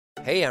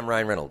Hey, I'm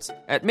Ryan Reynolds.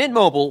 At Mint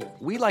Mobile,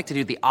 we like to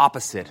do the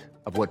opposite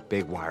of what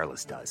Big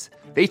Wireless does.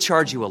 They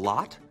charge you a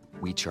lot,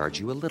 we charge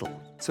you a little.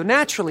 So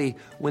naturally,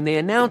 when they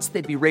announced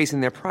they'd be raising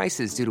their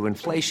prices due to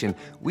inflation,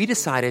 we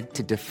decided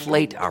to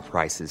deflate our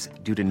prices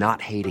due to not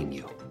hating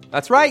you.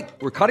 That's right.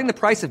 We're cutting the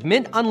price of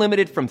Mint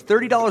Unlimited from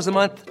 $30 a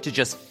month to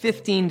just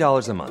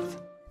 $15 a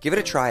month. Give it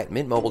a try at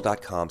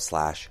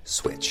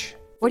mintmobile.com/switch.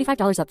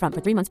 $45 up front for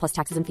 3 months plus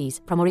taxes and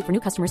fees. Promo rate for new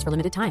customers for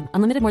limited time.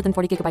 Unlimited more than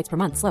 40 gigabytes per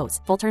month. Slows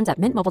full terms at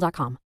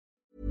mintmobile.com.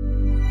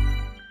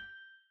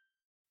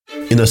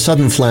 In a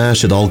sudden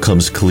flash, it all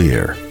comes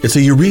clear. It's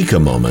a eureka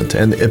moment,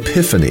 an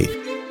epiphany.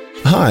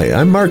 Hi,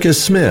 I'm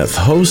Marcus Smith,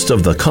 host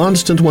of the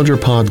Constant Wonder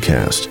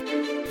podcast.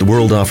 The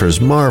world offers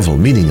marvel,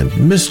 meaning,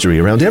 and mystery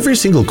around every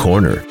single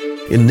corner.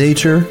 In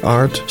nature,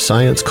 art,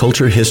 science,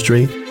 culture,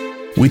 history,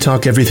 we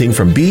talk everything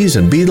from bees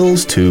and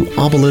beetles to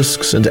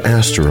obelisks and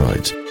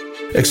asteroids.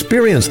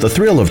 Experience the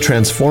thrill of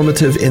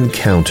transformative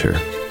encounter.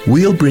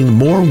 We'll bring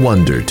more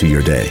wonder to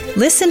your day.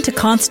 Listen to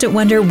Constant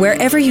Wonder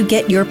wherever you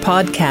get your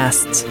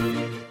podcasts.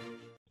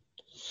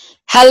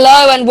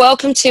 Hello and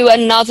welcome to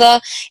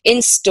another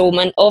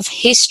installment of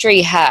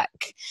History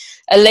Hack.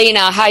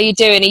 Alina, how you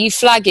doing? Are you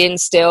flagging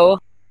still?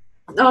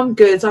 I'm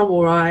good. I'm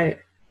all right.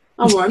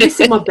 I'm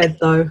missing my bed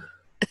though.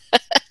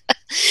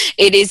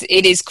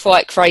 It is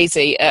quite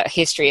crazy at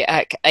History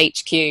Hack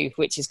HQ,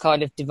 which is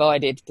kind of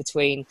divided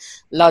between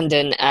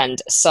London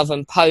and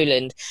southern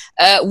Poland.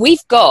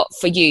 We've got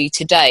for you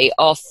today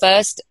our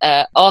first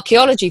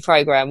archaeology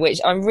program, which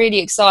I'm really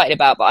excited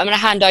about. But I'm going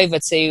to hand over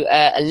to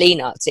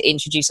Alina to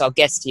introduce our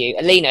guest to you.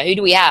 Alina, who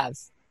do we have?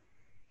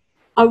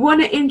 I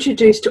want to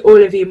introduce to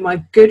all of you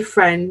my good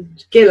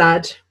friend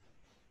Gilad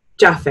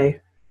Jaffe.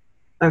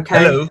 Okay.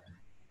 Hello.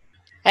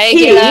 Hey,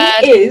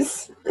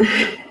 Gilad.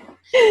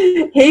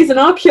 He's an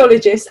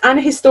archaeologist and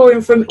a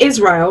historian from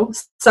Israel,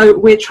 so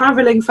we're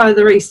travelling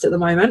further east at the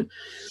moment.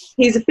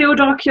 He's a field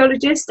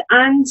archaeologist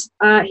and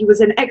he was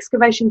an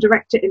excavation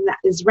director in the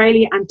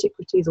Israeli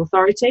Antiquities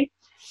Authority.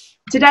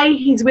 Today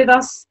he's with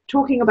us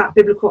talking about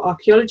biblical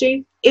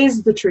archaeology.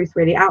 Is the truth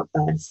really out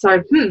there?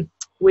 So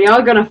we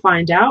are going to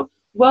find out.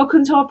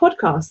 Welcome to our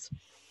podcast.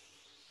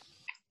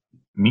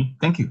 Me?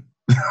 Thank you.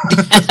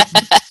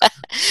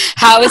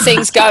 How are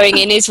things going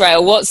in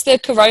Israel? What's the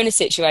corona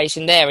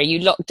situation there? Are you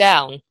locked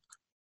down?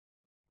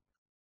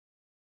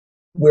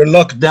 We're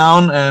locked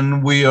down,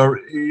 and we are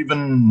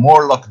even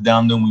more locked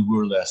down than we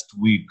were last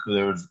week.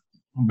 We're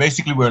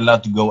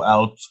allowed to go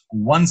out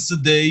once a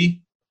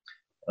day,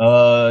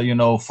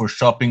 for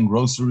shopping,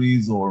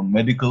 groceries, or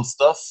medical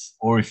stuff,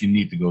 or if you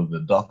need to go to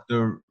the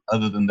doctor.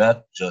 Other than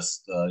that,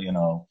 just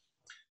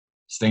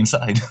stay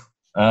inside.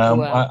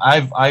 Wow.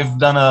 I've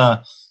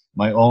done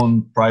my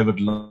own private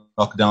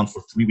lockdown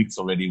for 3 weeks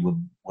already.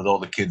 With all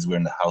the kids, we're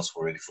in the house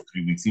already for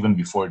 3 weeks, even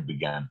before it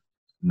began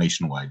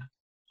nationwide.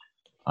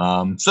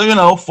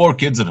 4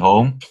 kids at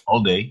home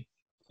all day.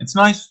 It's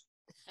nice.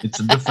 It's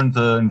a different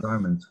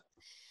environment.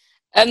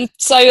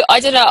 So I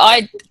don't know.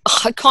 I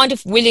kind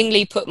of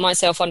willingly put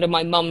myself under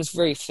my mum's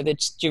roof for the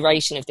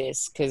duration of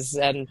this because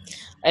I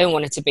don't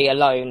want her to be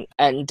alone.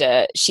 And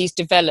she's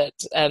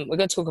developed. We're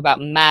going to talk about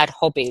mad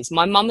hobbies.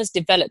 My mum has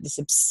developed this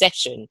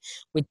obsession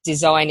with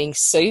designing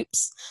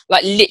soups.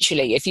 Like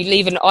literally, if you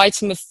leave an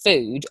item of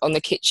food on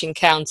the kitchen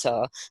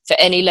counter for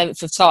any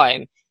length of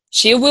time,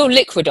 she will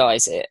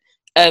liquidize it.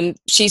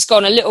 She's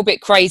gone a little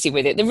bit crazy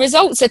with it. The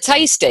results are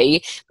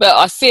tasty, but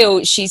I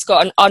feel she's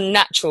got an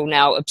unnatural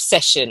now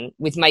obsession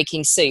with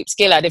making soups.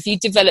 Gilad, have you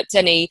developed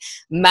any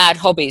mad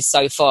hobbies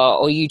so far,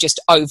 or you just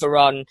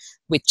overrun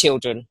with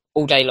children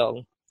all day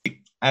long?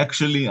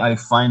 Actually, I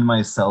find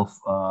myself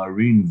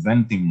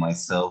reinventing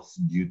myself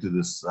due to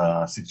this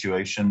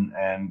situation,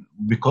 and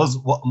because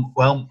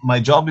my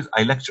job is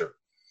I lecture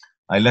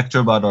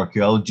about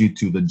archaeology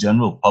to the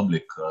general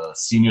public,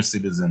 senior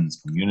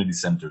citizens, community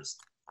centers.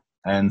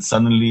 And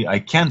suddenly I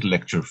can't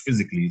lecture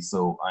physically,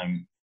 so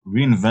I'm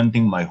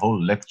reinventing my whole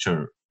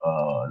lecture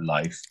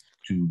life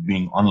to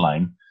being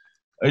online.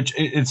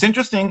 It's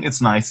interesting,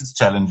 it's nice, it's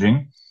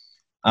challenging.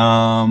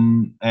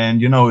 And,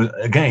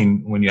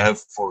 again, when you have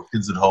 4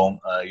 kids at home,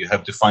 you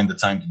have to find the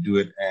time to do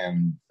it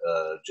and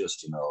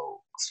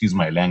excuse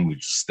my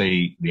language,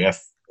 stay the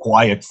F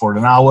quiet for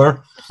an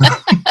hour.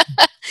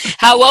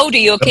 How old are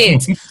your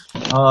kids?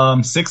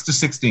 6 to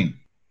 16.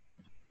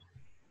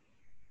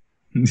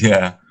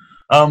 Yeah.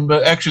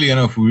 But actually,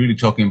 if we're really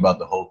talking about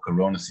the whole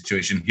corona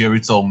situation here,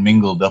 it's all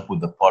mingled up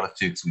with the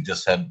politics. We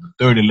just had the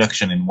 3rd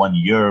election in 1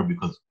 year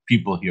because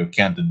people here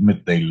can't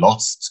admit they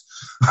lost.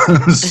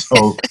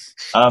 So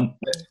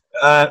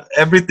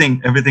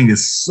everything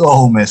is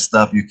so messed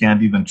up. You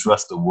can't even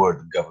trust a word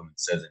the government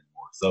says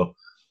anymore. So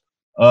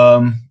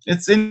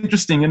it's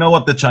interesting. You know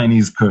what the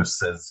Chinese curse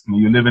says?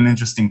 You live in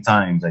interesting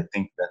times. I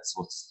think that's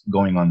what's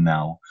going on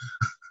now.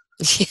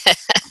 Yeah.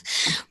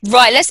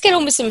 Right, let's get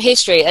on with some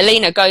history.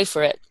 Alina, go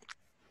for it.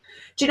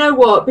 Do you know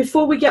what?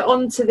 Before we get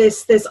on to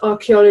this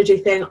archaeology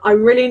thing, I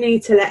really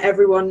need to let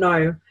everyone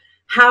know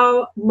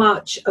how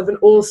much of an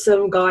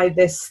awesome guy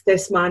this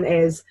man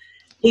is.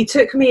 He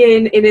took me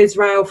in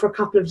Israel for a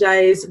couple of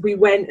days. We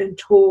went and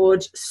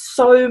toured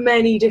so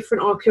many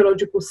different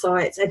archaeological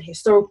sites and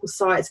historical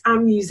sites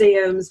and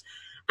museums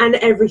and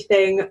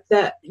everything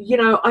that, you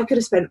know, I could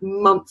have spent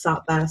months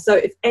out there. So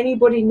if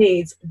anybody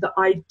needs the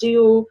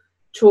ideal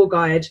tour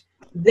guide,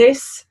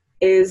 this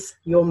is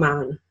your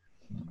man.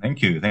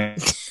 Thank you.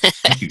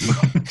 Thank you.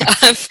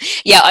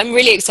 Yeah, I'm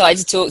really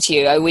excited to talk to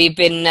you.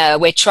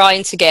 We're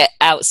trying to get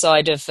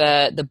outside of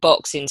the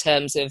box in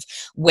terms of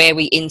where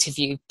we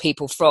interview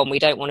people from. We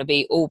don't want to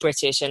be all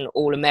British and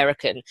all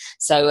American.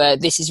 So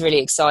this is really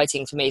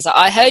exciting for me. So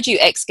I heard you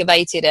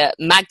excavated at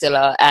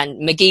Magdala and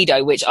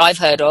Megiddo, which I've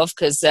heard of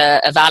because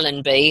of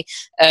Allenby.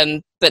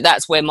 But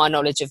that's where my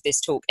knowledge of this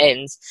talk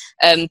ends.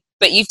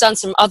 But you've done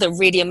some other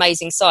really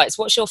amazing sites.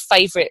 What's your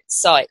favourite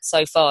site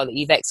so far that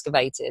you've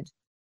excavated?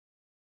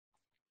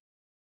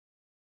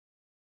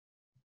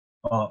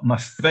 My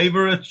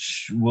favorite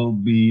will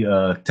be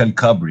Tel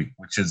Kabri,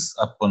 which is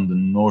up on the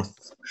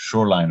north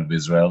shoreline of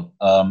Israel.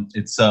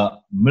 It's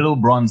a Middle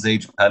Bronze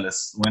Age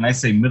palace. When I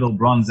say Middle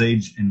Bronze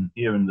Age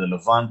here in the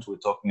Levant, we're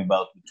talking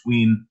about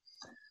between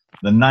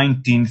the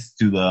 19th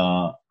to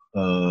the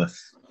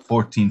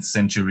 14th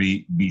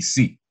century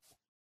BC.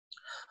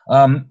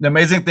 The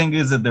amazing thing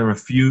is that there are a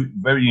few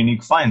very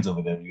unique finds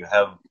over there. You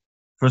have,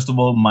 first of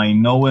all,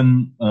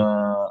 Minoan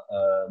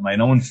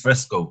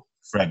fresco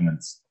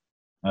fragments.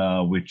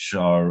 Which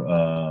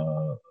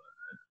are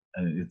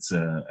it's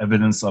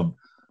evidence of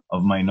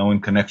Minoan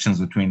connections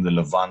between the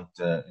Levant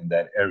in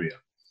that area,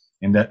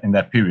 in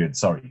that period.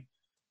 Sorry,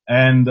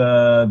 and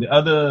the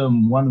other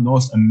one of the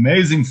most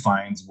amazing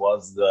finds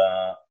was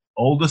the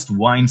oldest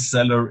wine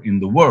cellar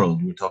in the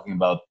world. We're talking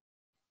about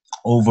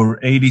over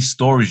 80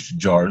 storage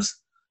jars,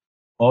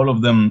 all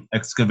of them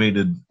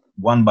excavated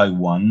one by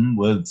one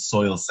with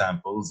soil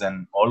samples,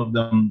 and all of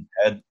them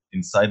had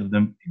inside of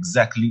them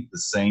exactly the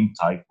same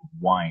type of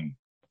wine.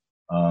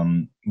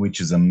 Which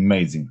is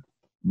amazing.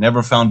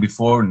 Never found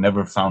before,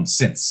 never found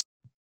since.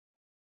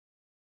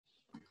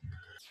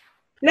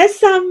 Let's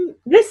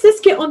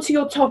get onto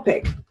your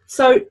topic.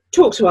 So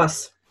talk to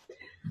us.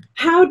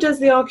 How does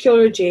the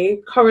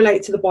archaeology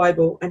correlate to the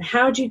Bible, and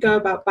how do you go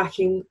about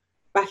backing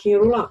it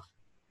all up?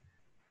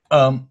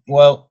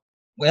 Well,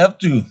 we have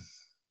to,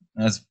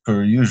 as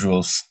per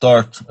usual,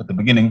 start at the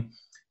beginning.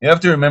 You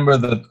have to remember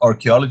that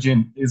archaeology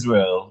in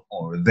Israel,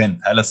 or then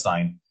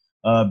Palestine,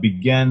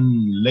 began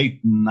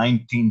late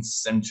 19th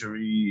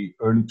century,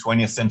 early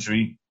 20th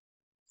century.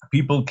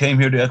 People came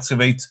here to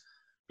excavate,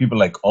 people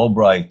like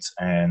Albright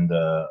and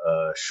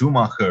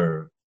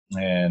Schumacher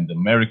and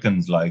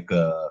Americans like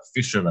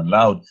Fisher and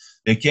Loud.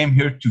 They came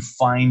here to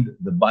find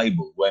the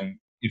Bible. When,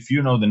 if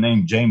you know the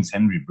name James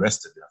Henry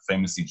Breasted, a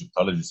famous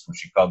Egyptologist from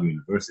Chicago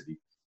University,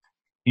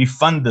 he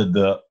funded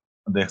the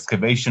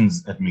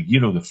excavations at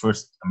Megiddo, the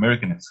first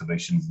American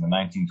excavations in the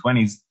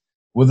 1920s,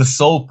 with the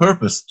sole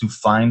purpose to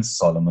find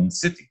Solomon's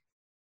city.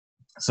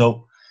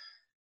 So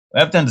I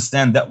have to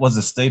understand that was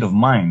a state of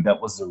mind. That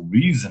was the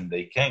reason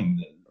they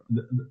came.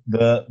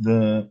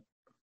 The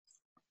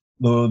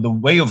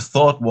way of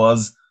thought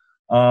was,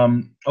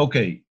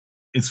 okay,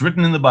 it's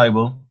written in the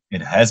Bible.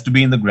 It has to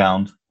be in the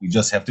ground. We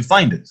just have to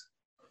find it.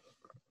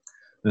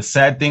 The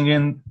sad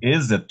thing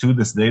is that to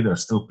this day, there are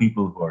still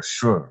people who are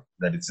sure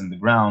that it's in the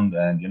ground.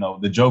 And, you know,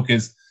 the joke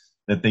is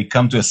that they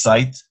come to a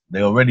site,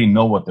 they already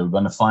know what they're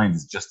going to find.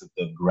 It's just that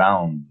the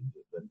ground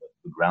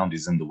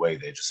is in the way.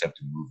 They just have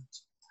to move it.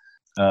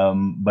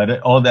 But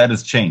all that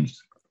has changed.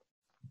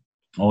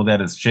 All that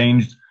has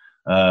changed.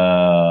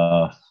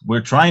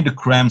 We're trying to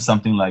cram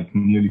something like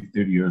nearly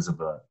 30 years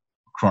of a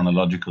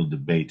chronological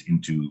debate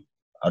into,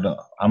 I don't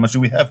know, how much do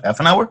we have? Half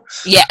an hour?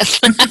 Yes.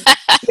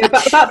 Yeah,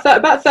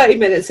 about 30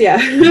 minutes, yeah.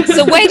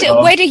 So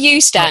where do you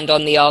stand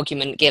on the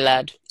argument,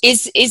 Gilad?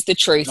 Is the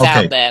truth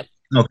out there?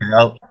 Okay,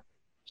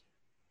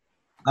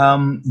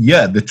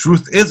 yeah, the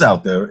truth is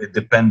out there. It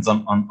depends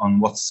on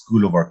what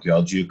school of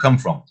archaeology you come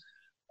from.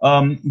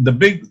 The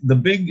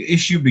big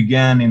issue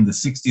began in the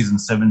 60s and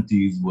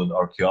 70s with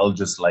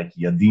archaeologists like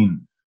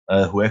Yadin,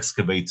 who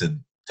excavated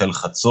Tel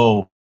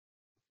Chatzor,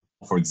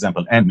 for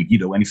example, and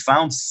Megiddo, and he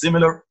found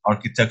similar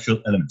architectural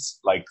elements,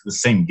 like the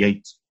same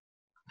gate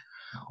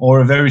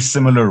or a very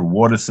similar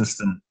water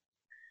system.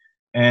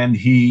 And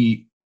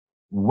he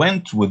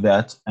went with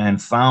that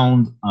and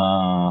found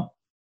a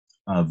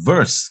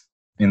verse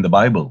in the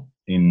Bible,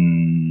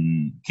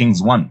 in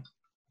Kings 1,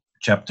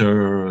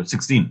 chapter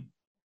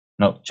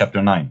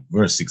 9,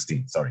 verse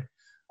 16, sorry.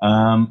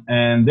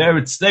 And there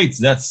it states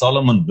that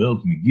Solomon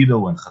built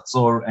Megiddo and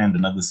Chatzor and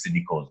another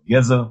city called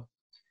Gezer.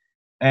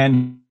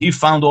 And he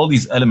found all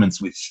these elements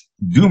which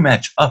do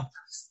match up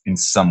in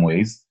some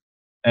ways.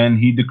 And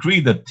he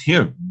decreed that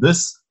here,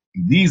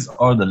 these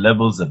are the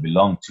levels that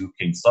belong to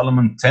King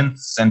Solomon, 10th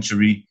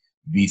century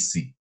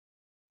BC.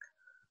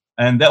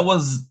 And that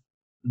was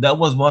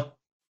what,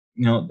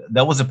 you know,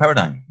 that was a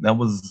paradigm. That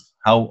was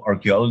how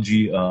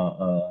archaeology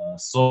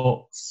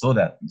saw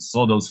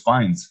those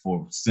finds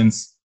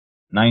since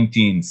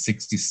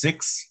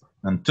 1966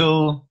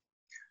 until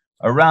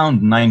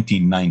around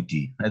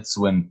 1990. That's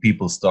when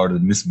people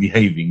started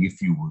misbehaving,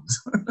 if you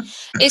would.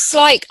 It's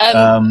like,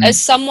 as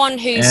someone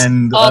who's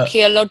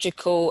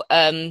archaeological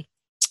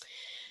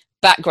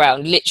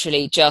background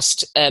literally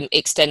just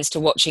extends to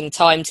watching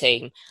Time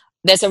Team,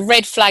 there's a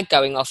red flag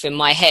going off in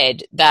my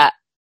head that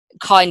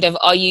kind of,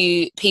 are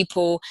you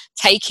people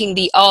taking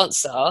the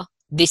answer,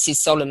 this is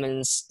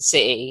Solomon's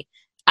city,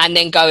 and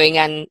then going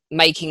and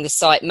making the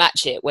site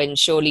match it, when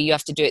surely you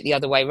have to do it the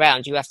other way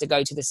around? You have to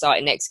go to the site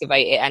and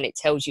excavate it, and it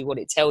tells you what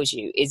it tells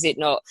you. Is it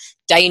not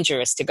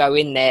dangerous to go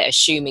in there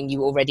assuming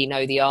you already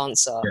know the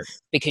answer?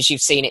 Yes. Because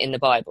you've seen it in the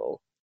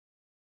Bible?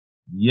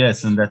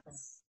 Yes, and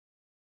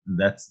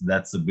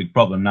that's a big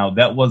problem. Now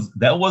that was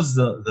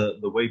the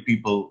way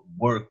people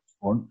worked,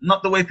 or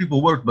not the way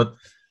people worked, but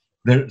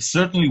there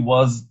certainly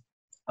was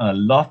a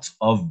lot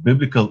of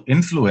biblical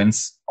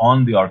influence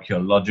on the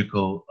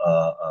archaeological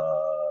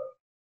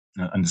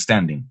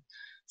understanding.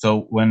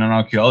 So when an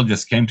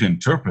archaeologist came to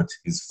interpret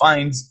his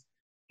finds,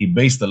 he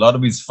based a lot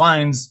of his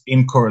finds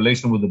in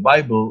correlation with the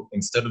Bible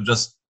instead of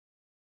just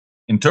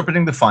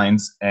interpreting the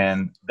finds.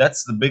 And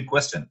that's the big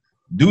question.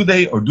 Do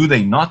they or do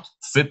they not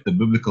fit the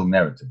biblical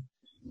narrative?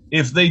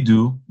 If they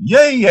do,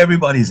 yay,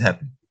 everybody's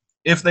happy.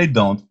 If they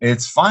don't,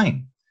 it's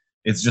fine.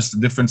 It's just a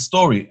different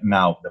story.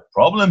 Now, the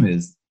problem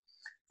is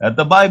that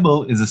the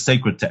Bible is a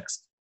sacred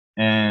text,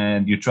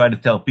 and you try to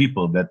tell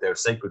people that their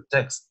sacred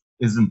text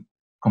isn't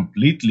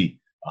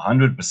completely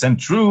 100%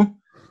 true,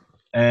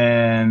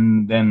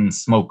 and then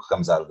smoke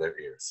comes out of their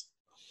ears.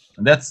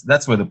 And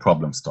that's where the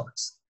problem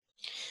starts.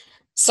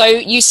 So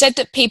you said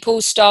that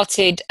people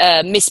started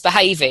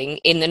misbehaving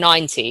in the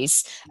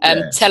 90s.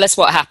 Tell us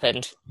what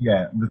happened.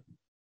 Yeah.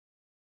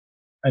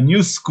 A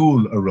new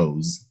school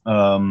arose,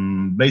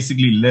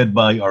 basically led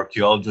by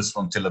archaeologists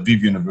from Tel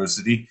Aviv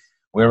University,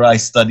 where I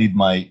studied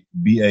my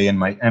BA and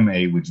my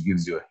MA, which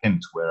gives you a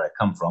hint where I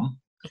come from.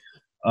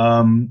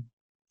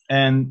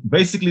 And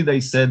basically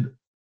they said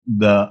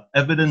the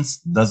evidence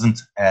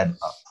doesn't add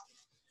up,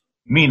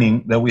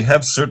 meaning that we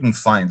have certain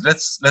finds.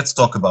 Let's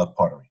talk about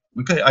pottery.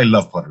 Okay, I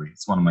love pottery.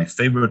 It's one of my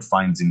favorite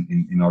finds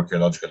in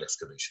archaeological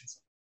excavations.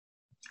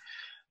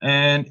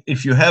 And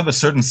if you have a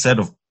certain set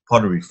of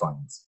pottery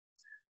finds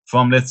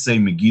from, let's say,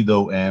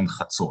 Megiddo and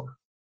Chatzor,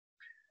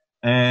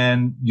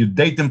 and you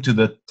date them to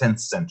the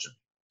 10th century,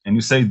 and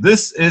you say,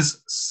 this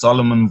is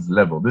Solomon's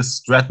level. This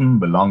stratum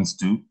belongs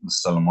to the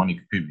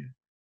Solomonic period,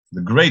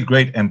 the great,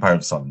 great empire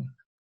of Solomon.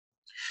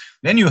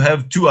 Then you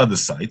have two other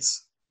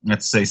sites,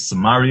 let's say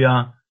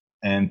Samaria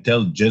and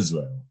Tel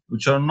Jezreel,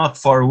 which are not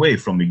far away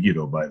from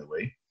Megiddo, by the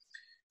way.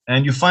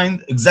 And you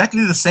find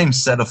exactly the same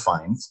set of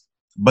finds,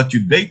 but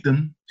you date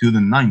them to the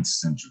 9th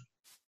century.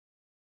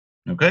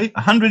 Okay,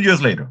 100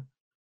 years later.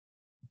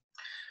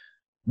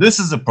 This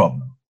is a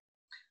problem.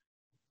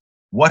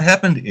 What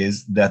happened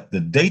is that the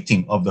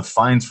dating of the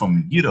finds from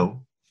Megiddo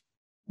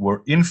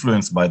were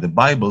influenced by the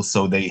Bible,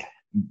 so the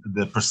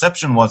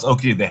perception was,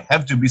 okay, they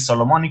have to be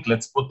Solomonic,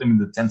 let's put them in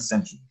the 10th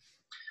century.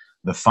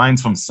 The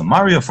finds from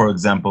Samaria, for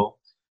example,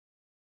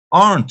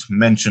 aren't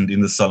mentioned in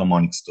the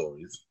Solomonic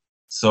stories,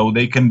 so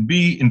they can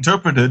be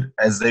interpreted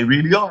as they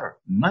really are,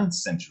 9th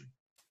century.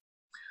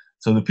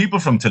 So the people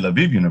from Tel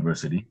Aviv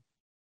University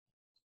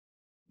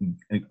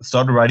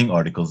started writing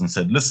articles and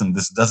said, listen,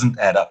 this doesn't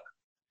add up.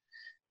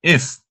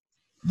 If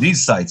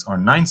these sites are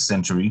 9th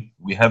century,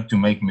 we have to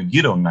make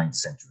Megiddo 9th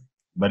century.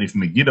 But if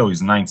Megiddo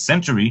is 9th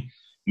century,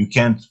 you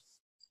can't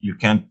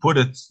put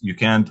it, you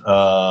can't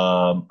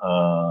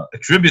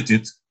attribute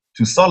it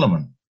to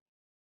Solomon.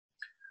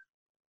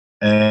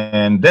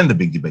 And then the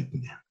big debate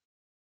began.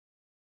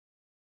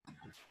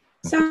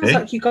 Sounds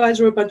like you guys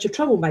are a bunch of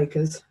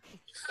troublemakers.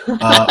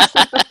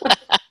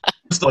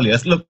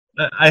 Yes, look,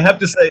 I have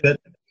to say that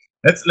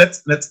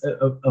let's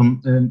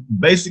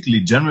basically,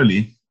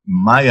 generally,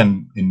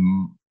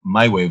 in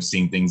my way of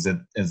seeing things,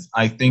 is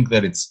I think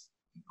that it's,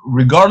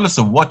 regardless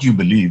of what you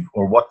believe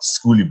or what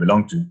school you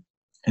belong to,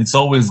 it's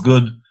always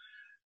good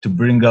to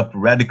bring up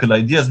radical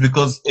ideas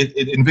because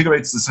it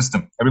invigorates the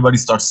system. Everybody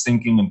starts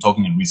thinking and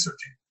talking and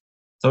researching.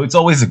 So it's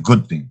always a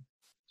good thing,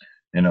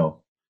 you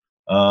know.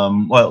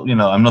 Well, you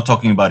know, I'm not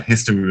talking about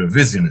history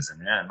revisionism.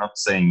 Yeah? I'm not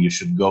saying you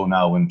should go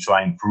now and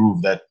try and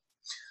prove that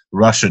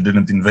Russia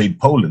didn't invade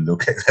Poland.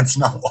 Okay, that's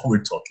not what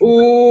we're talking about.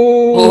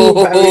 Ooh,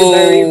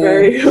 very, very,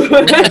 very.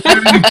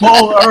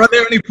 Are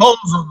there any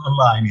Poles on the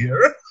line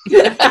here?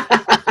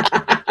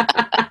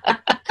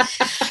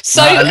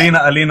 So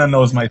Alina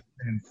knows my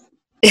thing.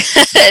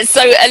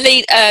 So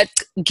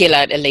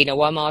Gilad,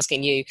 why am I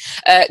asking you?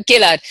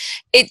 Gilad,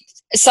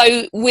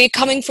 so we're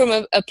coming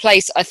from a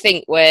place, I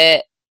think,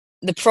 where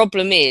the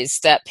problem is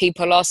that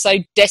people are so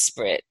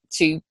desperate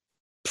to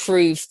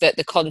prove that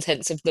the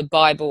contents of the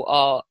Bible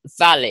are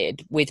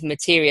valid with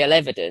material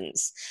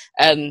evidence,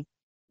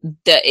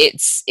 that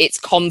it's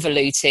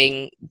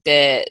convoluting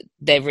their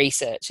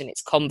research, and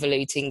it's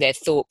convoluting their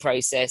thought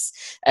process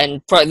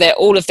and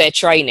all of their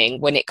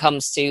training when it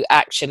comes to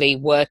actually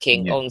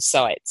working on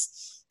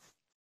sites.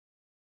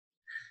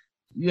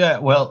 Yeah,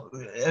 well,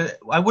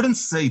 I wouldn't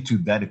say to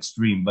that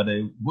extreme, but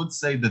I would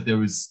say that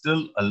there is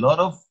still a lot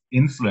of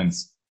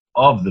influence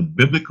of the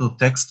biblical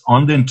text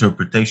on the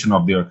interpretation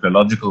of the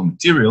archaeological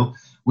material,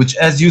 which,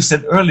 as you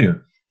said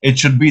earlier, it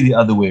should be the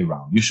other way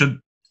around. You should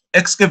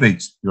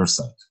excavate your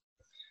site,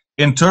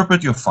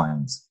 interpret your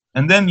finds,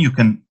 and then you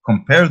can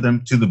compare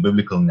them to the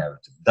biblical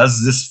narrative.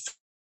 Does this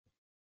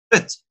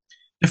fit?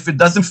 If it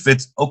doesn't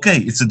fit, okay,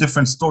 it's a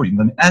different story.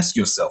 Then ask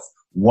yourself,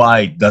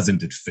 why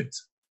doesn't it fit?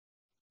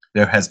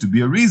 There has to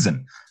be a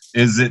reason.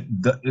 Does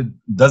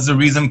the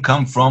reason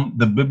come from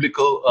the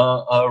biblical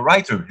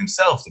writer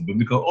himself, the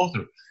biblical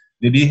author?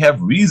 Did he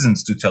have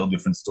reasons to tell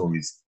different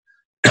stories?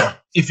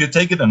 If you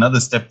take it another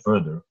step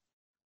further,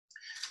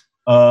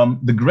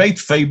 the great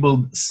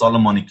fabled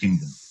Solomonic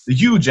kingdom, the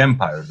huge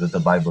empire that the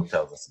Bible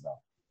tells us about.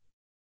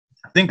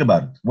 Think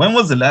about it. When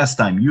was the last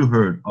time you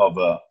heard of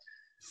an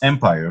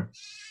empire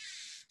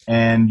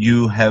and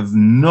you have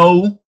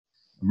no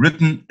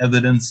written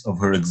evidence of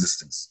her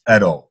existence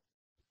at all?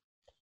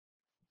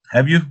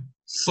 Have you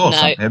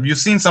Have you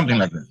seen something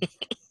like that?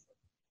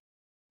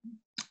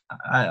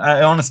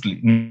 I honestly,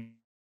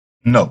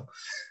 no.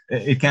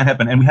 It can't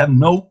happen. And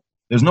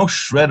there's no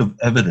shred of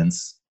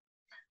evidence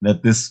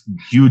that this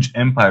huge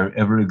empire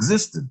ever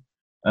existed.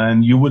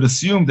 And you would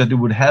assume that it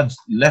would have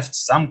left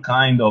some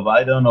kind of,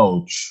 I don't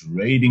know,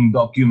 trading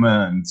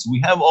documents. We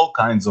have all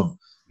kinds of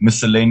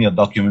miscellaneous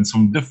documents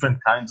from different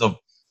kinds of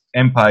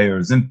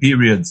empires and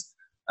periods.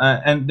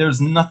 And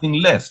there's nothing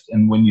left.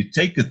 And when you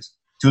take it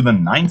to the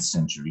 9th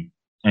century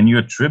and you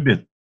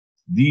attribute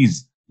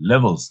these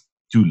levels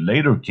to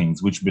later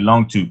kings, which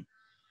belong to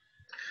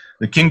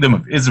the kingdom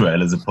of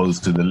Israel as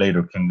opposed to the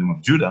later kingdom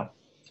of Judah,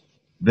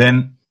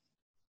 then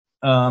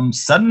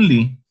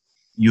suddenly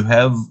you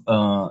have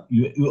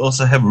you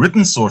also have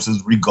written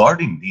sources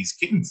regarding these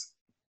kings,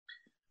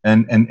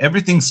 and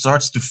everything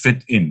starts to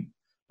fit in.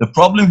 The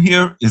problem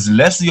here is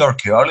less the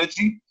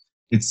archaeology;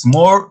 it's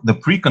more the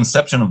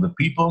preconception of the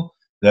people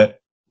that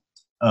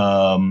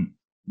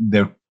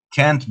there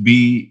can't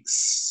be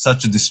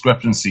such a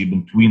discrepancy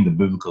between the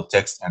biblical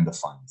text and the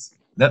finds.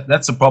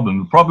 That's a problem.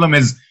 The problem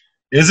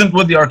isn't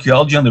with the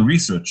archaeology and the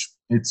research;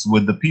 it's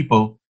with the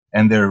people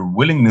and their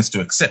willingness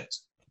to accept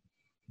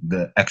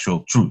the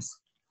actual truth.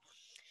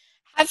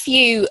 Have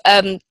you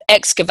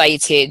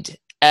excavated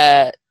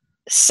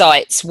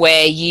sites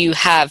where you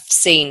have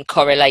seen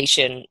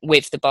correlation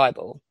with the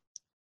Bible?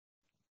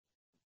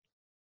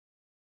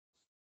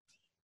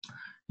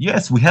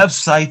 Yes, we have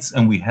sites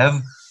and we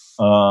have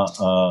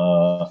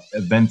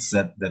events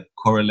that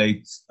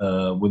correlate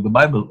with the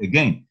Bible.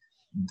 Again,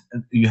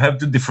 you have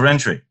to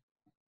differentiate.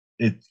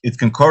 It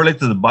can correlate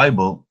to the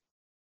Bible,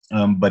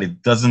 but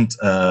it doesn't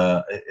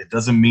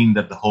mean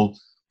that the whole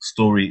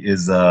story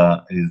is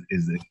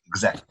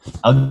exact.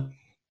 I'll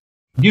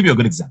give you a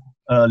good example.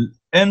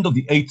 End of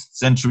the 8th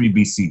century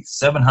BC,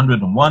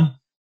 701,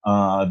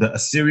 the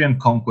Assyrian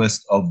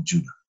conquest of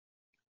Judah,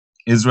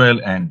 Israel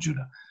and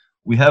Judah.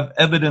 We have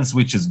evidence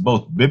which is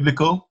both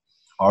biblical,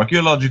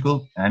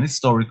 archaeological, and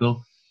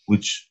historical,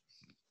 which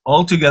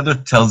altogether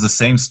tells the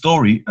same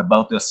story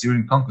about the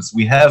Assyrian conquest.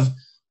 We have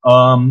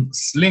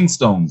sling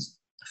stones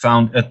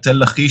found at Tel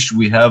Lachish.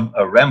 We have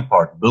a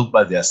rampart built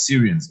by the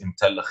Assyrians in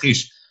Tel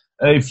Lachish.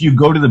 If you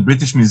go to the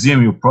British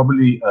Museum, you're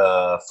probably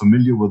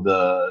familiar with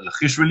the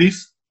Lachish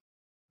relief.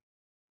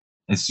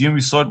 I assume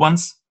you saw it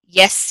once?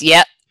 Yes,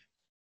 yep.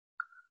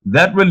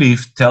 That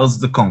relief tells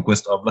the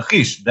conquest of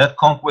Lachish. That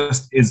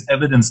conquest is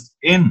evidenced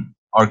in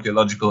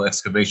archaeological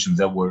excavations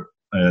that were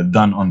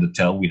done on the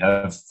Tel. We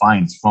have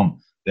finds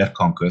from that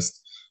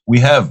conquest. We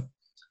have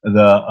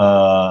the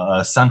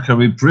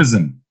Sancherib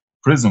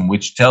prism,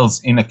 which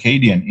tells in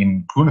Akkadian,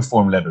 in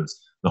cuneiform letters,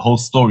 the whole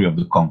story of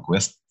the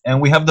conquest. And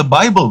we have the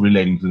Bible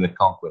relating to the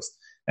conquest.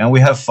 And we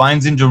have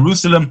finds in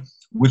Jerusalem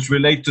which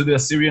relate to the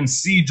Assyrian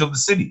siege of the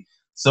city.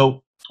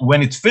 So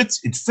when it fits,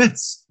 it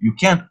fits. You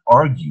can't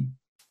argue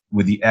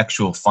with the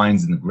actual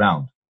finds in the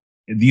ground.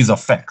 These are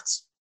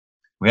facts.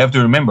 We have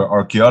to remember,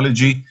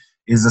 archaeology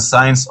is a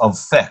science of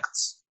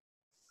facts.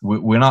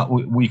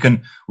 We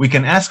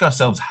can ask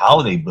ourselves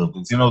how they built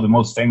it. You know, the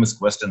most famous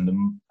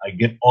question I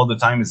get all the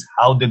time is,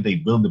 how did they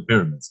build the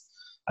pyramids?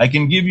 I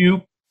can give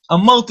you a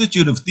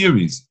multitude of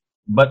theories,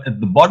 but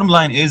the bottom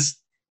line is,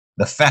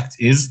 the fact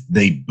is,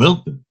 they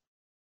built them.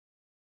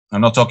 I'm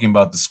not talking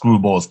about the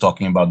screwballs,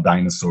 talking about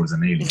dinosaurs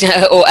and aliens.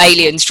 Or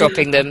aliens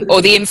dropping them, or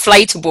the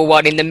inflatable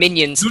one in the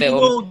Minions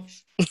film.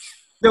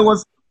 There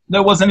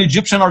was an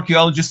Egyptian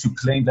archaeologist who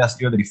claimed last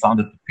year that he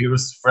found a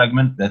papyrus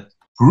fragment that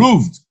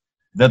proved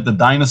that the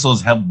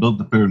dinosaurs helped build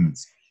the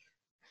pyramids.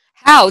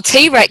 How?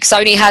 T-Rex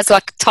only has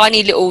like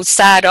tiny little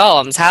sad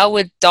arms. How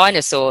would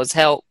dinosaurs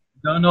help?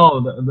 No,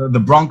 the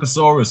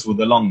Bronchosaurus with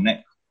the long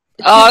neck.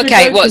 Oh,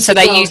 okay. What? So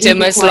they used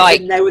him as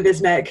like... there with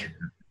his neck.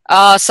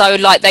 So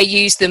like they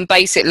used them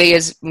basically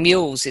as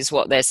mules, is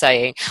what they're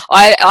saying.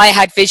 I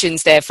had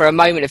visions there for a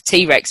moment of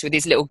T-Rex with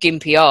his little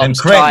gimpy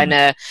arms trying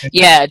to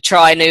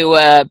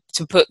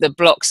put the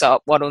blocks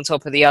up one on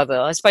top of the other.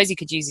 I suppose he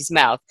could use his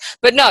mouth,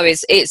 but no,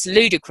 it's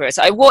ludicrous.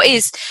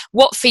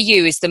 What for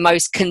you is the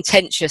most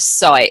contentious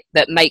site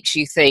that makes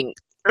you think,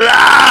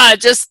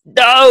 just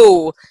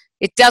no,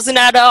 it doesn't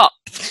add up?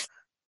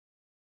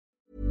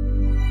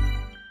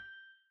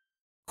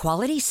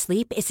 Quality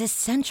sleep is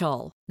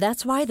essential.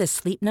 That's why the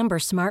Sleep Number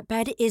Smart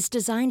Bed is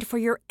designed for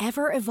your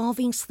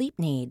ever-evolving sleep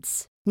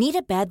needs. Need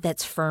a bed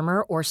that's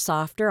firmer or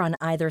softer on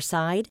either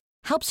side?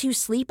 Helps you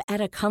sleep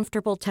at a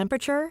comfortable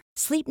temperature?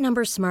 Sleep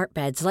Number Smart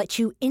Beds let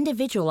you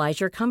individualize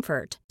your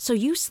comfort so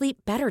you sleep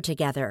better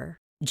together.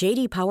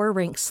 J.D. Power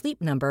ranks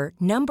Sleep Number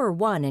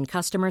 #1 in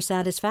customer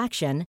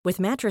satisfaction with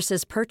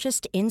mattresses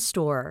purchased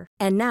in-store.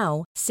 And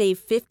now, save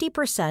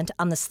 50%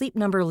 on the Sleep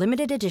Number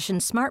Limited Edition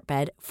Smart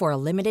Bed for a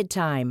limited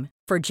time.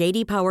 For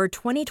J.D. Power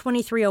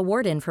 2023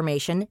 award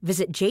information,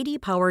 visit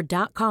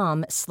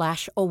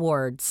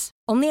jdpower.com/awards.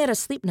 Only at a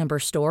Sleep Number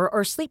store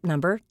or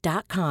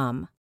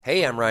sleepnumber.com.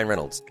 Hey, I'm Ryan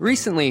Reynolds.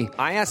 Recently,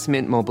 I asked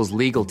Mint Mobile's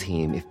legal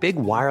team if big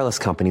wireless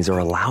companies are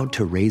allowed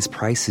to raise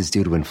prices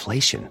due to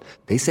inflation.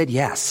 They said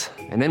yes.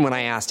 And then when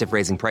I asked if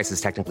raising prices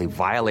technically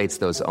violates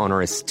those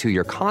onerous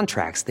two-year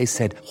contracts, they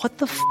said, "What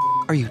the f***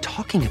 are you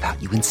talking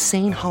about, you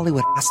insane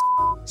Hollywood ass?"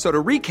 So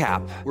to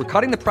recap, we're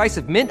cutting the price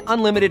of Mint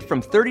Unlimited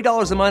from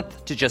 $30 a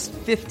month to just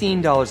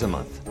 $15 a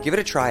month. Give it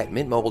a try at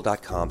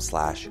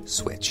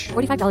mintmobile.com/switch.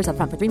 $45 up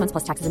front for 3 months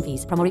plus taxes and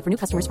fees. Promo rate for new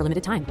customers for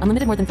limited time.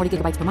 Unlimited more than 40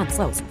 gigabytes per month.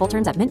 Slows full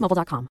terms at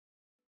mintmobile.com.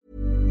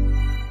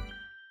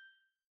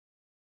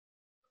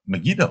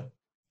 Megiddo,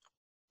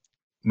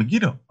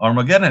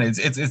 Armageddon.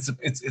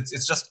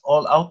 It's just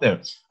all out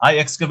there. I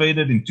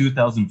excavated in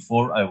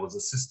 2004. I was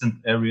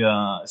assistant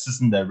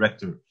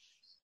director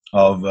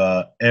of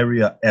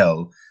Area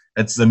L.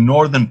 It's the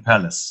Northern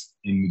Palace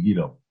in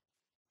Megiddo.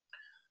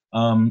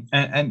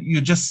 And you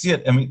just see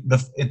it. I mean,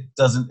 it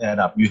doesn't add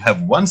up. You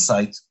have one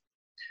site,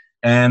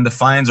 and the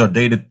finds are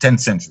dated 10th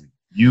century.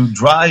 You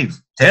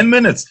drive 10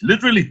 minutes,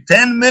 literally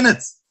 10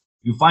 minutes.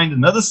 You find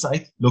another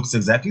site, looks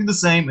exactly the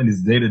same, and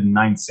is dated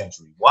 9th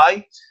century.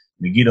 Why?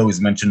 Megiddo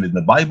is mentioned in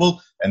the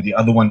Bible, and the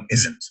other one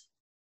isn't.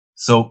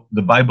 So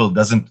the Bible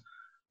the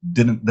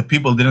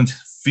people didn't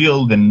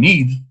feel the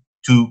need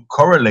to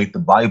correlate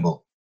the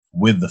Bible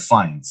with the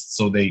finds.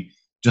 So they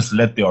just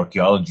let the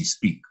archaeology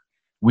speak,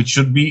 which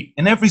should be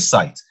in every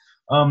site.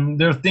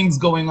 There are things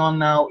going on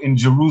now in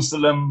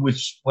Jerusalem,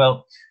 which,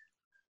 well,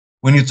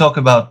 when you talk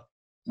about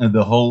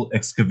the whole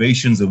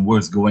excavations and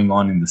what's going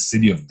on in the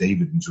city of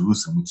David in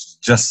Jerusalem, which is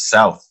just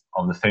south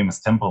of the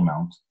famous Temple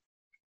Mount,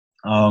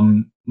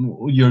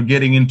 you're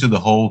getting into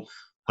the whole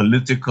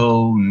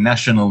political,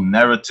 national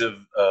narrative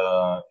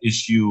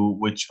issue,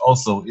 which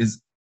also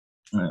is,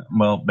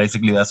 well,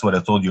 basically that's what I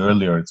told you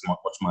earlier. It's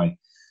what my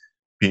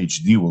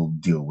PhD will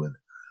deal with.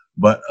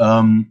 But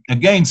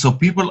again, so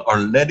people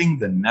are letting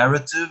the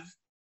narrative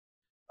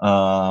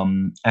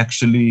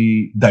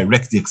actually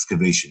direct the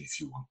excavation, if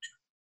you want to,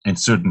 in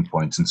certain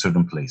points, in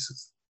certain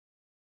places.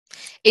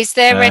 Is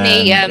there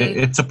any...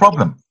 it's a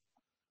problem.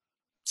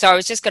 So I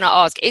was just going to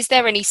ask, is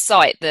there any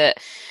site that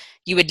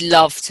you would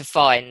love to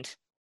find,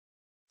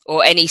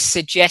 or any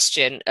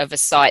suggestion of a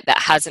site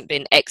that hasn't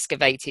been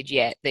excavated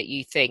yet that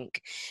you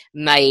think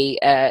may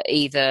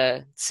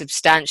either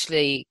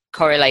substantially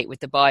correlate with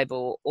the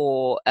Bible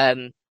or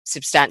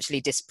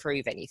substantially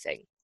disprove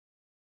anything?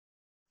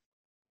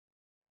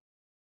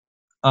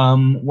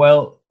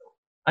 Well,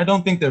 I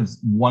don't think there's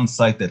one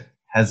site that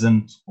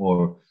hasn't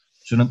or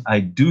shouldn't.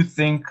 I do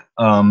think,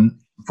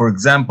 for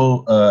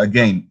example,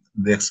 again,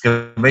 the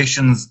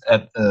excavations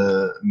at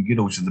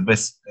Megiddo, which is the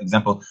best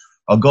example,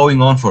 are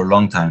going on for a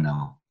long time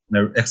now.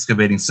 They're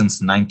excavating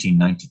since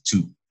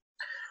 1992.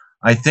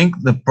 I think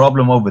the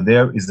problem over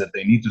there is that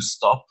they need to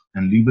stop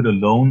and leave it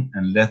alone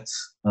and let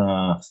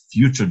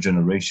future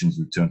generations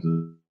return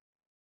to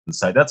the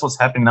site. That's what's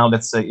happening now,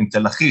 let's say, in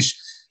Tel Lachish.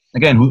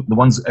 Again, the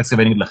ones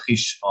excavating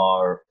Lachish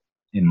are,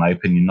 in my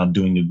opinion, not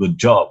doing a good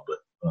job, but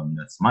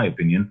that's my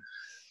opinion.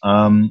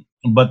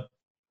 But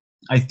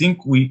I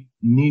think we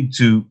need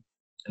to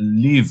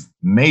leave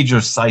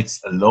major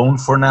sites alone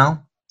for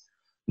now,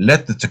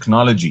 let the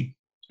technology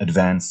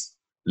advance,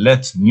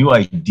 let new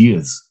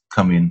ideas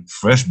come in,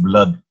 fresh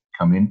blood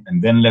come in,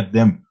 and then let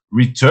them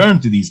return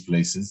to these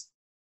places.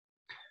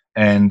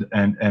 And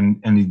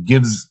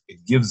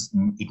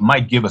it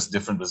might give us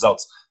different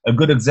results. A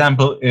good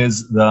example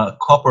is the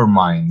copper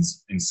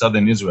mines in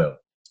southern Israel,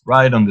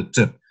 right on the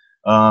tip.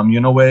 You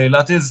know where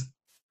Eilat is?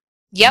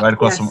 Yep. Right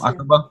across from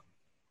Aqaba?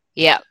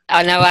 Yeah,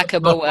 I know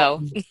Aqaba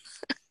well.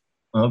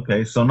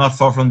 Okay, so not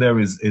far from there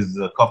is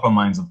the copper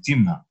mines of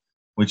Timna,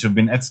 which have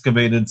been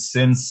excavated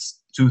since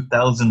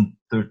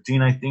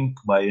 2013, I think,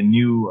 by a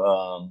new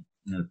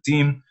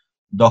team.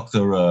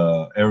 Dr.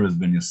 Erez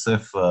Ben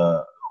Yosef,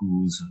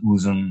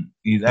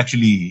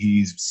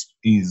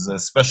 he's a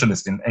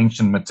specialist in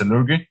ancient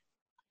metallurgy,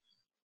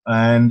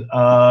 and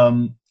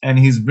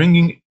he's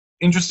bringing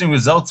interesting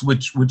results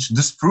which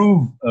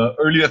disprove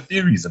earlier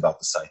theories about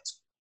the site.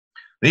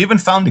 They even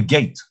found a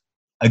gate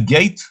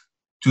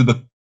to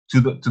the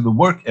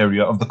work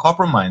area of the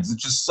copper mines,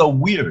 which is so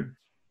weird.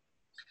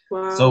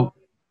 Wow.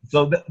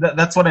 So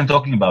that's what I'm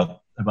talking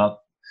about.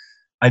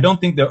 I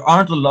don't think there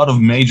aren't a lot of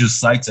major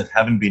sites that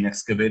haven't been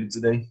excavated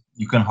today.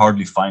 You can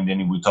hardly find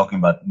any. We're talking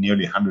about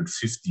nearly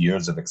 150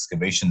 years of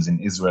excavations in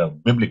Israel,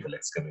 biblical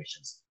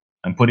excavations.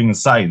 I'm putting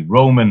aside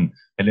Roman,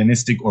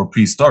 Hellenistic, or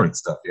prehistoric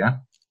stuff, yeah?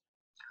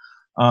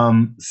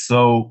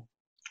 So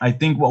I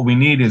think what we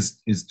need is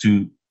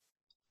to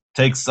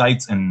take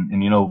sites and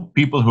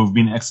people who've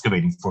been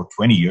excavating for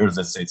 20 years,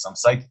 let's say some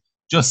site,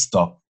 just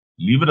stop,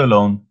 leave it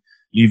alone,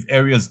 leave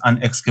areas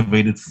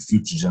unexcavated for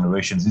future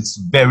generations. It's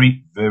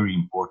very, very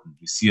important.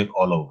 We see it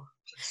all over.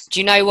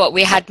 Do you know what?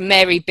 We had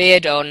Mary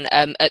Beard on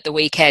at the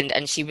weekend,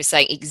 and she was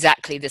saying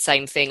exactly the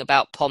same thing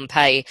about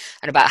Pompeii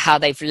and about how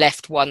they've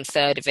left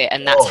 1/3 of it,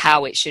 and that's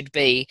how it should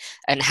be,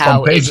 and how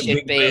Pompeii's it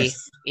should be.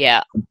 Mess.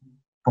 Yeah.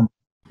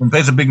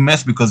 Pompeii's a big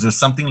mess because there's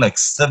something like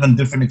 7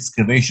 different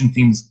excavation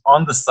teams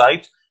on the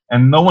site,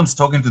 and no one's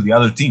talking to the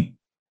other team.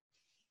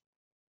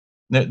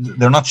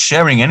 They're not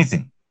sharing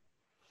anything.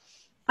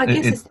 I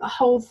guess it's the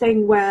whole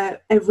thing where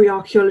every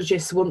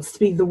archaeologist wants to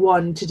be the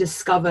one to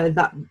discover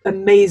that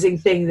amazing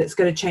thing that's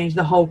going to change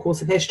the whole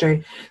course of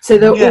history. So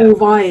they're all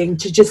vying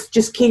to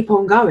just keep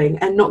on going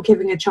and not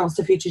giving a chance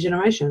to future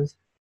generations.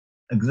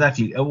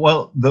 Exactly.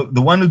 Well,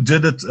 the one who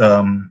did it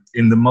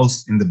in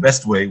the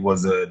best way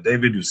was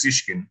David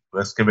Usishkin, who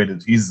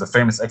excavated. He's the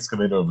famous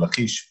excavator of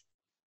Lachish.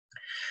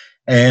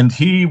 And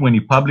when he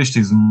published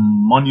his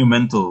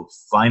monumental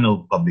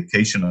final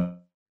publication of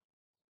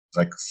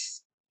like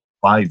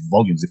 5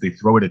 volumes, if they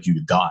throw it at you,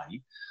 you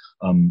die.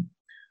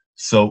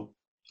 So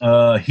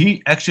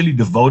he actually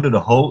devoted a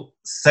whole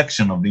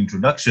section of the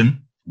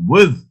introduction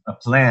with a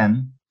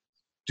plan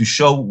to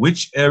show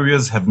which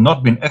areas have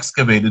not been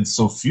excavated,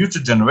 so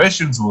future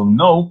generations will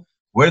know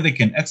where they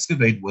can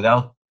excavate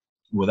without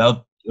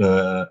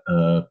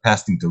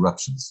past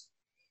interruptions.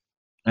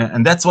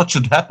 And that's what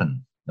should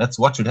happen. That's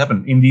what should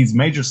happen in these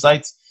major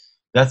sites.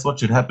 That's what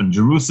should happen.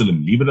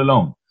 Jerusalem, leave it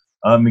alone.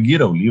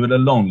 Megiddo, leave it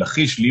alone.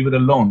 Lachish, leave it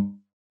alone.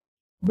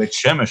 Beit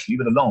Shemesh,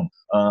 leave it alone.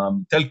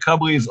 Tel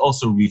Kabri is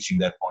also reaching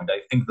that point.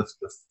 I think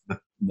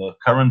the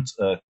current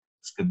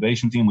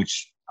excavation team,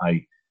 which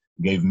I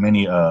gave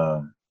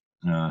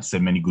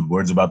said many good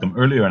words about them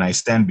earlier, and I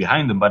stand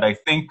behind them, but I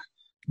think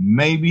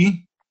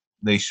maybe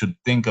they should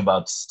think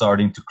about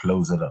starting to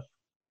close it up.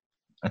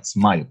 That's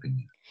my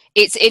opinion.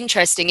 It's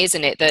interesting,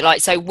 isn't it,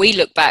 that so we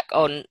look back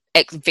on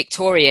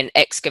Victorian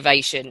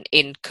excavation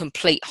in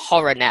complete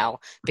horror now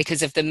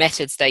because of the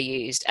methods they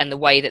used and the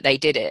way that they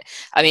did it.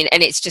 I mean,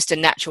 and it's just a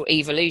natural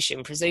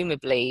evolution.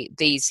 Presumably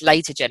these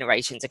later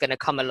generations are going to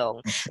come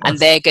along and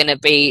they're going to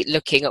be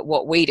looking at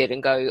what we did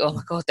and go, oh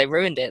my God, they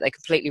ruined it. They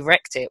completely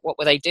wrecked it. What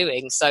were they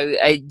doing? So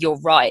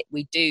you're right.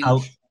 We do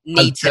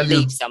need to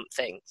leave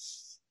something.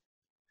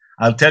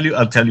 I'll tell you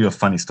a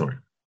funny story.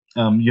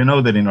 You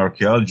know that in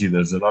archaeology,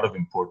 there's a lot of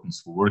importance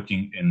for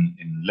working in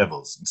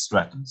levels, in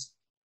stratums.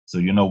 So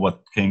you know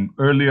what came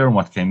earlier and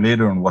what came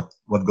later and what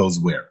goes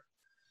where.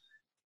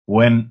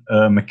 When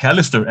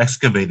McAllister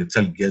excavated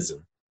Tel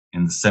Gezer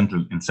in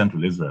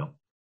central Israel,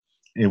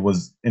 it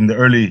was in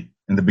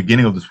the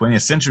beginning of the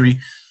 20th century.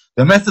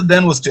 The method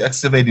then was to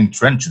excavate in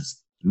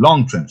trenches,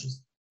 long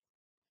trenches.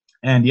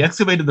 And he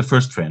excavated the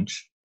first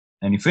trench,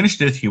 and he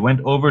finished it. He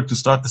went over to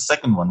start the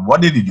second one.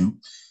 What did he do?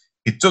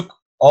 He took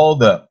all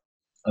the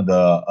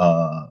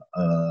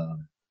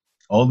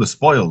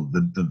spoil,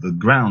 the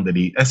ground that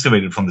he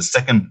excavated from the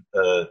second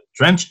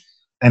trench,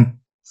 and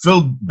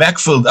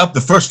backfilled up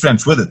the first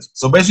trench with it.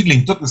 So basically,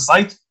 he took the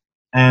site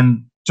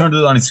and turned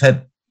it on its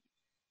head.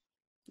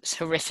 It's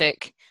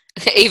horrific.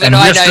 Even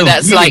I know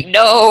that's like,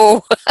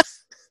 no.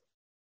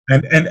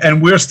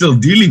 and we're still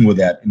dealing with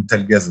that in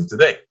Tel Gezer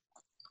today.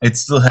 It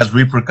still has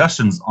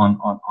repercussions on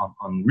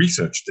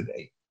research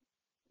today.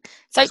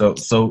 So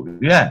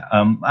yeah,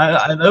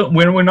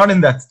 we're not in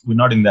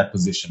that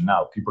position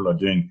now. People are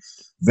doing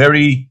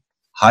very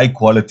high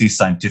quality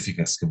scientific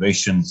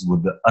excavations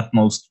with the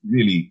utmost,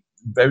 really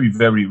very,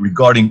 very,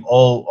 regarding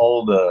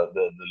all the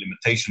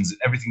limitations and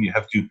everything you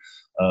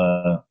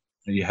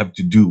have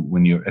to do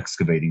when you're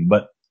excavating.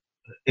 But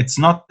it's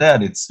not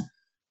that. It's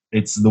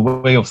the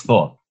way of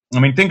thought. I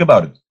mean, think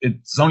about it.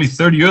 It's only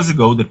 30 years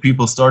ago that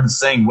people started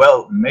saying,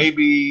 well,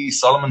 maybe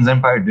Solomon's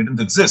empire didn't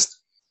exist,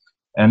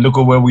 and look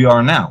at where we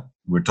are now.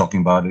 We're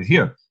talking about it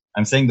here.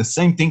 I'm saying the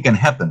same thing can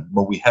happen,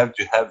 but we have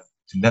to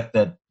let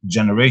that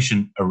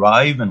generation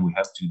arrive, and we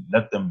have to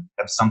let them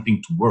have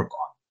something to work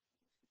on.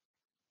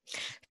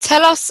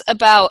 Tell us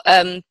about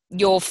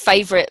your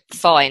favorite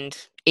find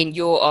in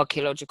your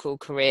archaeological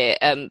career,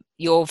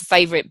 your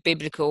favorite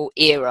biblical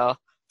era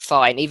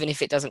find, even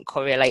if it doesn't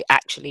correlate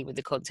actually with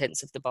the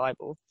contents of the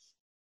Bible.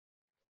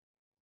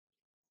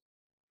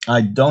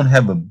 I don't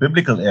have a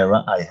biblical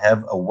era. I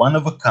have a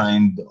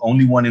one-of-a-kind, the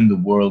only one in the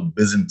world,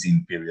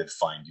 Byzantine period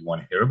find. You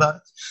want to hear about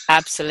it?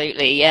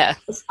 Absolutely, yeah.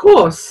 Of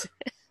course.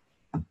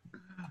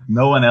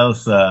 No one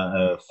else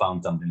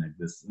found something like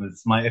this.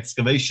 It's my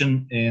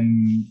excavation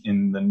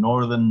in the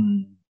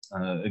northern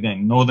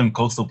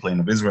coastal plain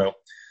of Israel.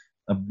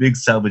 A big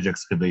salvage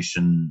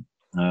excavation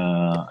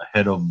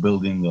ahead of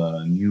building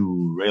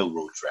new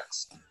railroad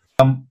tracks.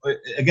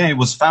 Again, it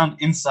was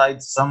found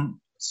inside some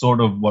sort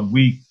of what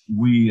we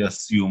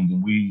assumed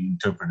and we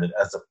interpreted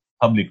as a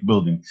public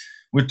building.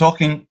 We're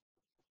talking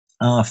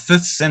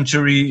 5th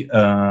century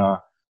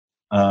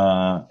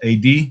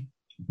AD,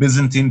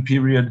 Byzantine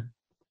period.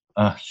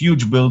 a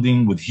huge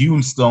building with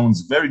hewn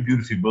stones, very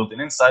beautifully built,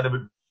 and inside of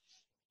it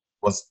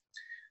was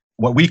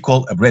what we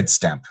call a bread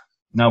stamp.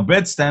 Now,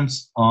 bread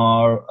stamps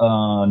are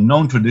a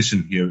known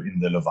tradition here in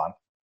the Levant.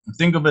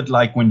 Think of it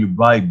like when you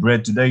buy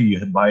bread today,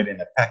 you buy it in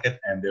a packet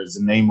and there's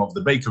the name of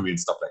the bakery and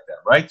stuff like that,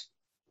 right?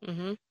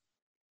 Mm-hmm.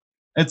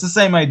 It's the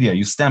same idea.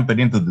 You stamp it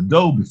into the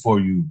dough before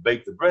you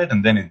bake the bread,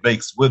 and then it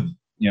bakes with,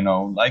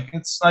 like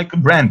it's like a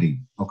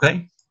branding,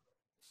 okay?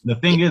 The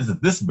thing is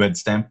that this bread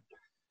stamp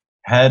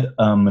had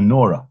a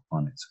menorah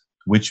on it,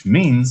 which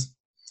means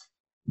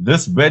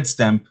this bread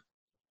stamp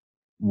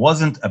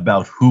wasn't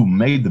about who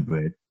made the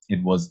bread.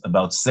 It was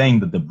about saying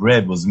that the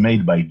bread was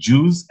made by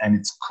Jews and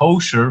it's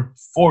kosher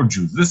for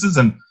Jews. This is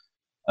a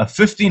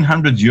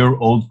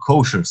 1,500-year-old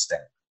kosher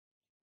stamp.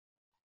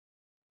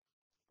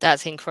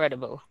 That's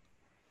incredible.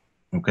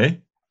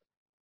 Okay?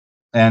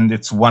 And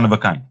it's one of a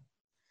kind.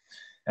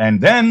 And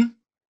then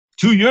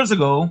 2 years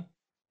ago,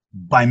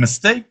 by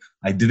mistake,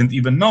 I didn't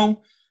even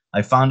know,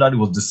 I found out it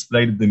was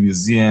displayed at the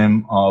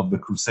Museum of the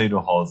Crusader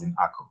Halls in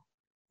Akko.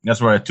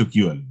 That's where I took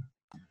you in.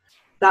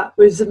 That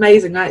was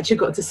amazing. I actually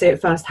got to see it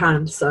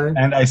firsthand. So.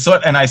 And I saw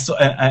it, and I saw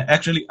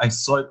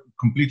it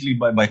completely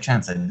by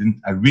chance.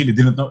 I really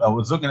didn't know. I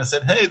was looking and I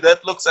said, hey,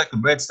 that looks like a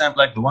bread stamp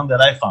like the one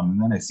that I found.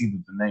 And then I see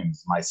that the name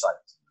is my site.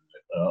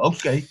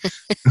 Okay,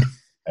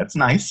 that's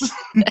nice.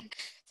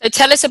 So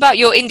tell us about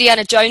your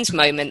Indiana Jones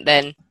moment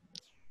then.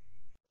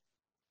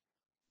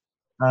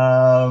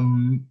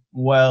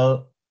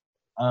 Well,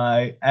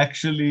 I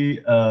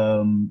actually,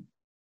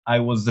 I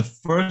was the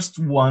first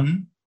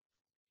one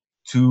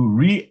to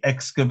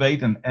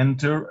re-excavate and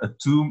enter a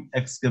tomb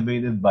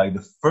excavated by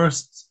the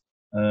first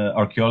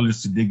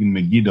archaeologist to dig in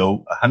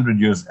Megiddo 100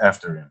 years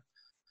after him.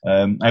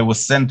 I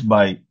was sent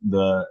by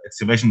the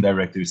excavation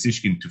director,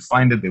 Sishkin, to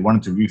find it. They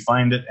wanted to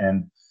re-find it,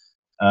 and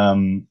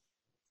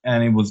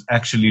it was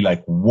actually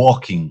like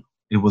walking.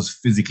 It was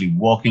physically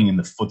walking in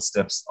the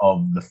footsteps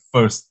of the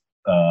first,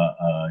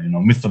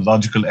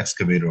 mythological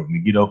excavator of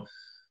Megiddo.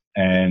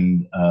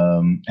 And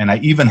I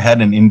even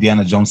had an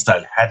Indiana Jones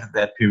style hat at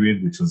that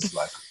period, which was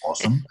like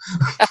awesome.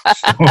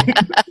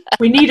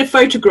 We need a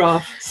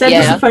photograph. Send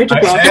us a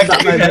photograph of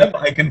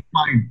that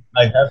moment.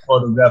 I have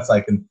photographs I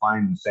can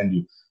find and send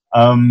you.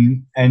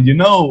 And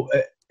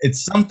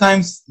it's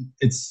sometimes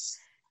it's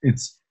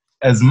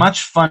as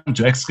much fun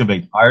to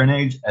excavate Iron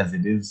Age as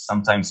it is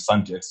sometimes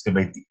fun to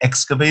excavate the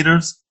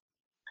excavators.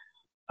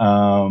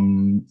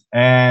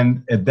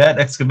 And at that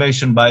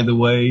excavation, by the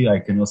way, I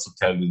can also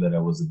tell you that I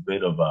was a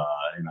bit of a,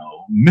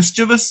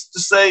 mischievous to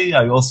say.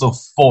 I also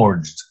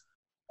forged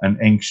an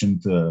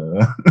ancient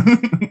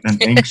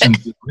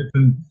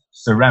written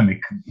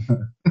ceramic.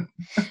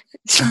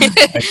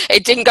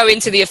 It didn't go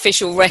into the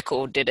official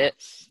record, did it?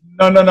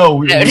 No.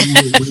 We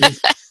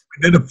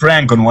did a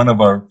prank on one of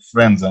our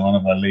friends, and one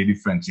of our lady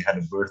friends. She had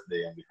a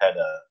birthday, and we had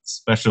a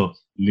special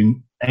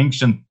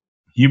ancient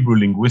Hebrew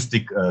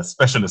linguistic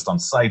specialist on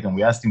site, and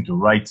we asked him to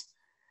write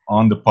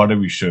on the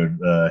pottery shirt,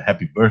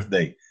 happy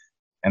birthday.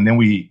 And then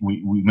we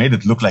made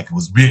it look like it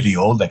was really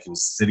old, like it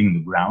was sitting in the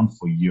ground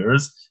for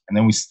years. And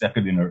then we stuck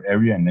it in her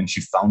area, and then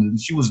she found it. And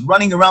she was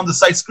running around the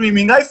site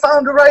screaming, I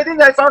found writing.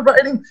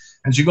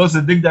 And she goes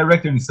to the dig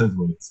director and says,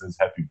 well, it says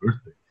happy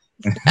birthday.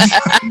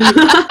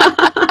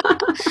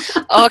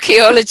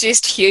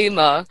 Archaeologist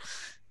humor.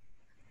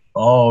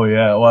 Oh,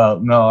 yeah. Well,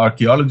 no,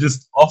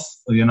 archaeologist off,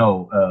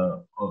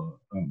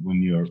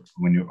 when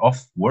you're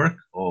off work,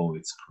 oh,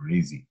 it's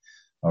crazy.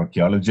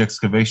 Archaeology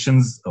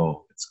excavations,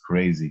 oh, it's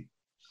crazy.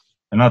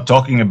 I'm not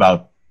talking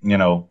about,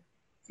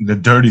 the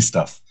dirty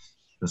stuff.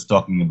 Just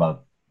talking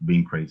about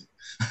being crazy.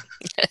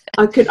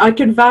 I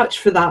can vouch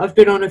for that. I've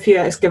been on a few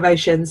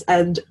excavations,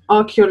 and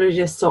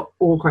archaeologists are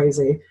all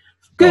crazy.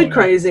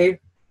 Crazy,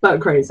 but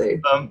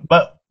crazy.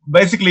 But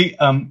basically,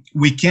 I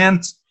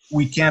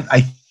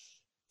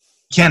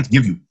can't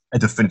give you a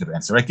definitive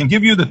answer. I can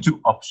give you the two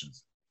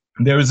options.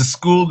 There is a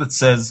school that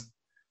says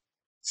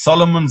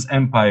Solomon's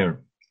empire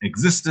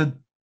existed.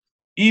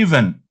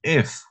 Even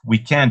if we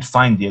can't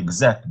find the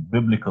exact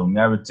biblical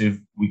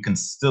narrative, we can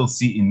still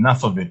see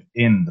enough of it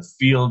in the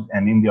field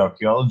and in the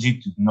archaeology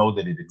to know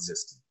that it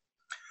existed.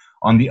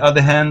 On the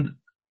other hand,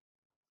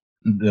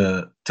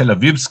 the Tel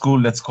Aviv school,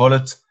 let's call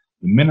it,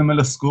 the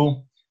minimalist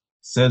school,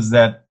 says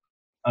that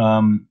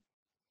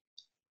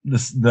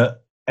the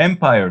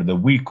empire that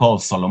we call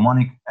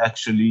Solomonic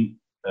actually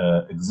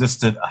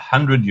existed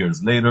 100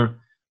 years later.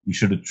 We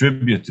should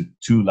attribute it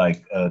to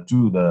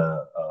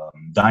the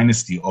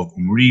dynasty of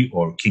Umri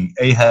or King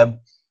Ahab,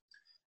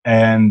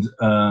 and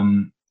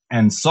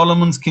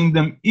Solomon's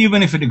kingdom,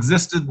 even if it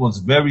existed, was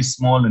very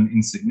small and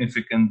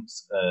insignificant,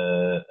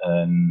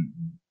 and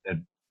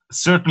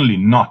certainly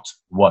not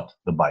what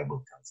the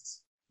Bible tells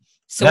us.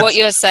 So what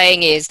you're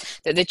saying is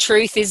that the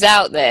truth is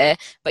out there,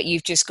 but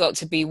you've just got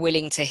to be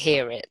willing to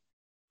hear it.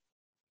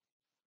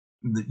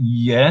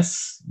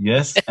 Yes,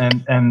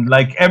 and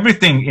like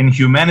everything in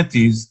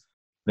humanities,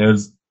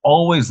 there's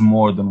always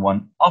more than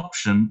one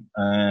option,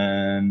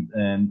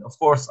 and of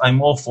course I'm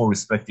all for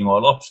respecting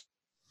all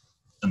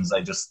options.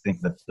 I just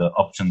think that the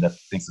option that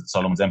thinks that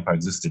Solomon's empire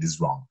existed is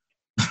wrong.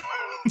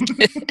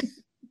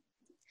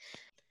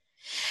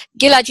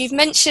 Gilad, you've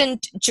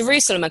mentioned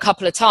Jerusalem a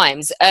couple of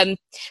times.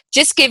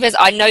 Just give us,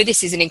 I know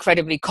this is an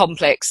incredibly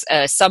complex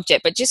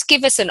subject, but just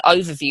give us an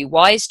overview.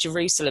 Why is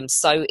Jerusalem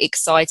so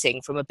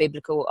exciting from a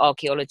biblical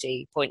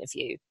archaeology point of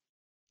view?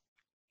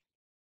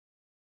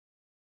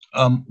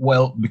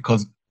 Well,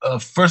 because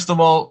first of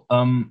all,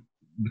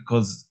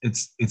 because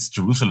it's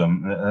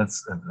Jerusalem.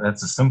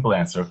 That's a simple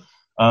answer.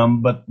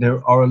 But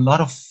there are a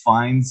lot of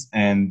finds,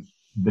 and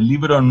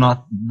believe it or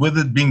not, with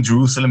it being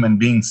Jerusalem and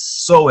being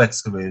so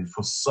excavated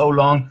for so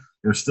long,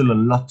 there's still a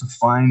lot to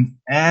find,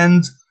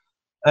 and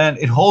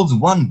it holds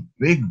one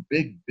big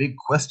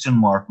question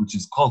mark, which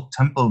is called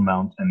Temple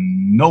Mount,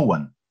 and no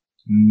one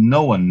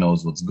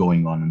knows what's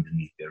going on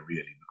underneath there,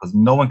 really, because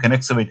no one can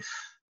excavate.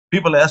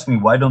 People ask me,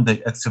 why don't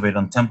they excavate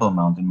on Temple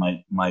Mount? And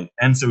my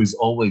answer is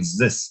always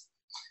this.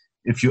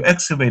 If you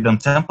excavate on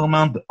Temple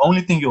Mount, the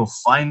only thing you'll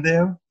find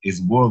there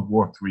is World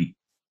War III.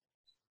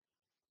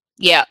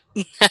 Yeah.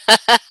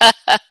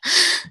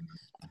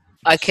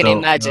 I can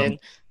imagine.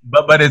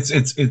 But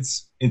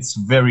it's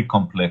very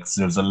complex.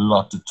 There's a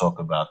lot to talk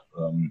about.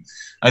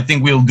 I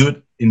think we'll do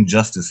it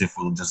injustice if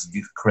we'll just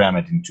cram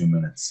it in 2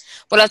 minutes.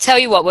 Well, I'll tell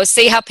you what, we'll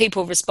see how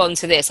people respond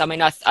to this. I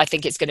mean, I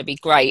think it's going to be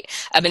great.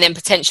 And then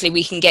potentially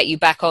we can get you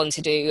back on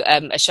to do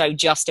a show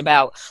just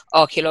about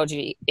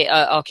archaeology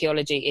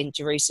in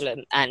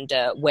Jerusalem and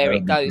where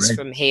it goes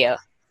from here.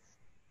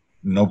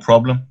 No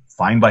problem.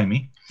 Fine by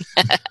me.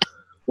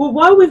 Well,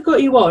 while we've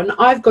got you on,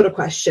 I've got a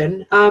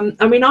question.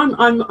 I mean, I'm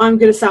going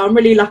to say I'm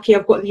really lucky.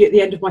 I've got you at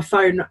the end of my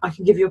phone. I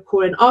can give you a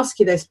call and ask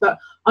you this, but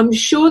I'm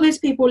sure there's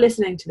people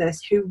listening to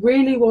this who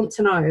really want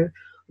to know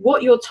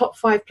what your top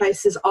 5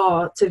 places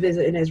are to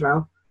visit in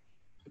Israel.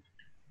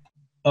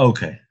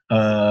 Okay.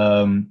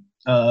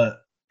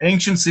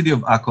 Ancient city of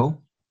Akko.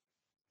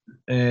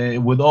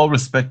 With all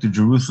respect to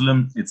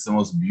Jerusalem, it's the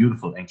most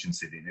beautiful ancient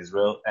city in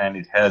Israel, and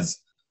it has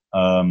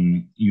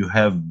you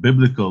have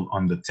biblical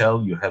on the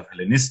tell, you have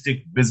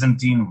Hellenistic,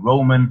 Byzantine,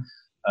 Roman,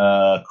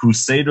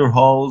 Crusader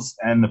halls,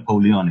 and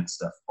Napoleonic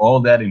stuff. All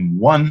that in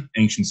one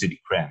ancient city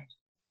crammed,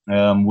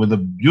 with a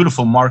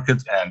beautiful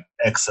market and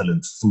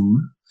excellent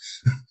food.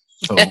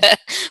 So,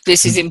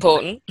 this is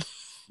important.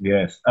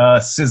 Yes.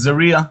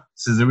 Caesarea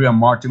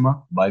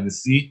Maritima by the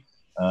sea.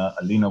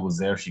 Alina was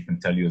there. She can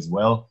tell you as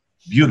well.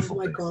 Beautiful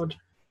place. Oh my God.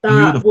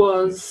 That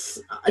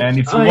was... And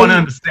if you want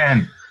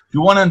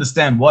to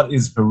understand what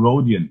is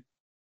Herodian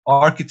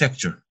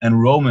architecture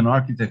and Roman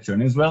architecture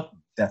in Israel,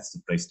 that's the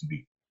place to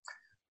be.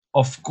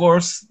 Of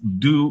course,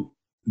 do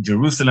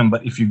Jerusalem,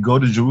 but if you go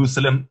to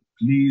Jerusalem,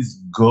 please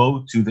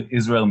go to the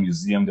Israel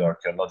Museum, the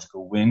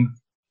archaeological wing.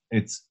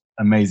 It's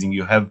amazing.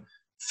 You have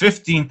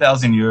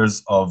 15,000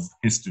 years of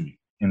history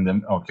in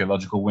the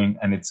archaeological wing,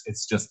 and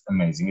it's just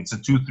amazing. It's a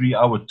 2-3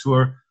 hour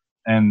tour,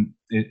 and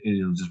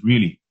it'll just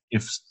really,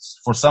 if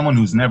for someone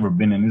who's never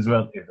been in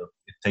Israel, it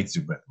takes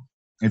your breath.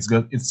 It's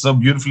good. It's so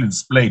beautifully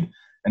displayed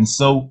and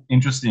so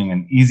interesting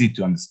and easy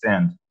to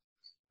understand.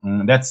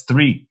 That's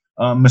 3.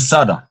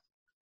 Masada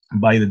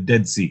by the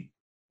Dead Sea.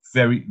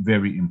 Very,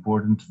 very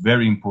important,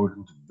 very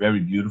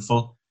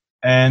beautiful.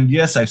 And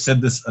yes, I've said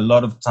this a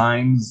lot of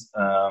times,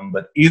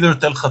 but either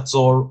Tel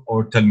Chatzor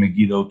or Tel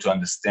Megiddo to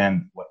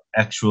understand what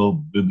actual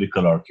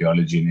biblical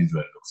archaeology in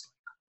Israel looks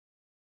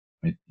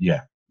like.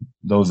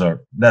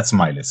 That's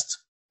my list.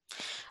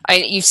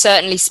 You've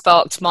certainly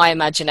sparked my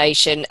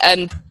imagination.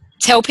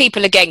 Tell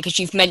people again, because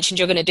you've mentioned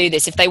you're going to do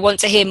this, if they want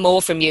to hear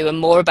more from you and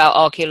more about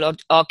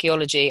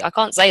archaeology, I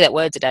can't say that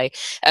word today,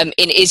 in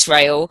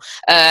Israel,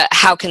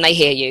 how can they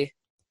hear you?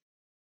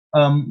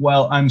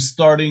 Well, I'm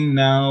starting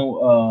now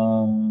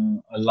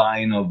a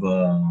line of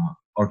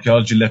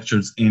archaeology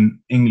lectures in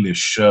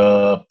English,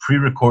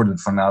 pre-recorded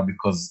for now,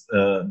 because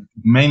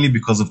mainly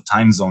because of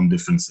time zone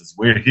differences.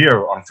 We're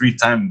here on 3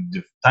 time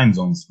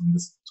zones in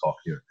this talk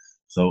here.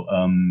 So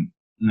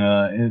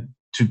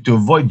to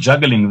avoid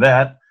juggling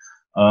that,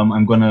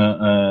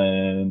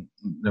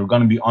 they're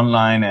gonna be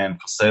online and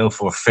for sale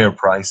for a fair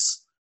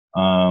price.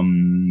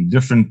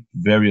 Different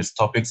various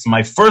topics.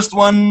 My first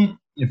one,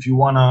 if you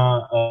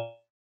wanna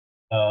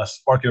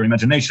spark your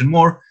imagination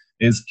more,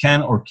 is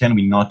can or can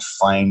we not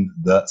find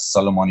the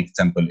Solomonic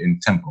Temple in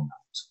Temple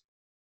Mount?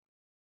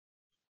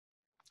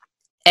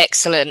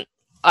 Excellent.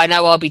 I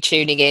know I'll be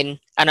tuning in,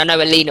 and I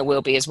know Alina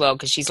will be as well,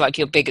 because she's like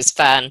your biggest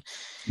fan.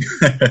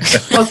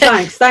 Oh,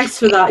 thanks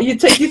for that.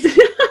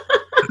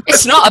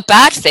 It's not a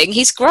bad thing.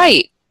 He's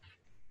great.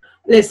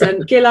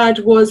 Listen,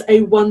 Gilad was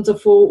a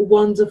wonderful,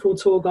 wonderful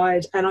tour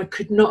guide, and I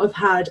could not have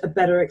had a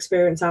better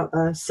experience out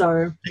there.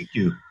 So thank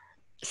you.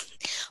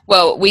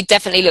 Well, we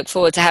definitely look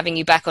forward to having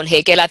you back on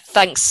here. Gilad,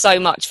 thanks so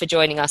much for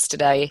joining us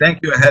today. Thank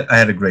you. I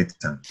had a great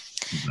time.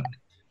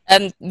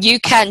 You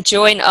can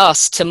join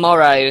us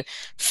tomorrow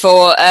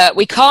for,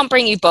 we can't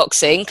bring you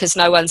boxing because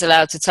no one's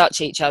allowed to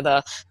touch each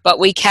other, but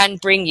we can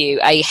bring you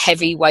a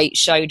heavyweight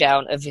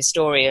showdown of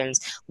historians.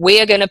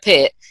 We are going to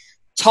pit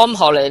Tom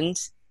Holland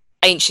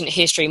ancient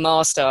history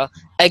master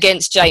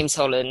against James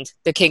Holland,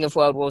 the King of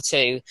World War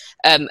II.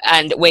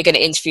 And we're going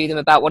to interview them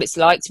about what it's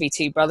like to be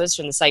two brothers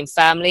from the same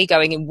family,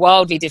 going in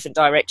wildly different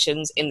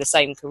directions in the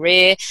same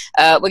career.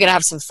 We're going to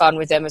have some fun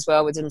with them as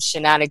well, with some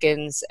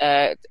shenanigans,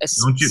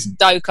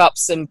 stoke up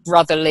some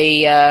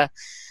brotherly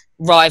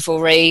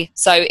rivalry.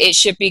 So it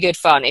should be good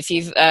fun. If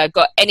you've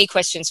got any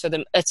questions for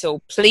them at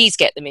all, please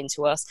get them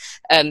into us,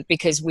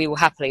 because we will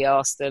happily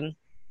ask them.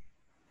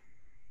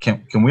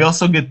 Can we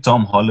also get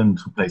Tom Holland,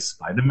 who plays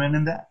Spider-Man,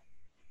 in that?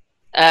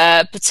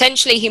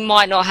 Potentially he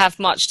might not have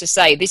much to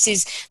say. This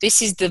is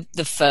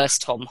the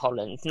first Tom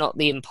Holland, not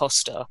the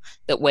imposter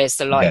that wears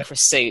the lycra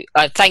suit.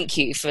 Thank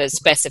you for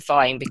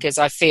specifying, because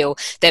I feel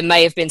there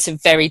may have been some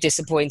very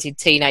disappointed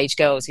teenage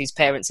girls whose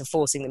parents are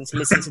forcing them to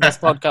listen to this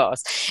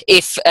podcast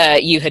if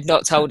you had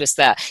not told us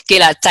that.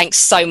 Gilad, thanks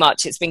so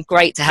much. It's been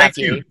great to have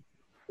you.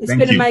 It's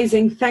been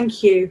amazing.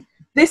 Thank you.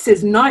 This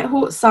is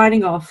Nighthawk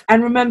signing off.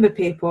 And remember,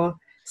 people,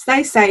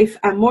 stay safe,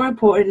 and more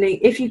importantly,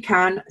 if you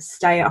can,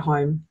 stay at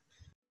home.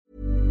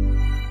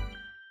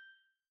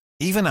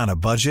 Even on a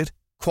budget,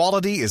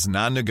 quality is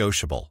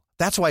non-negotiable.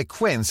 That's why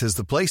Quince is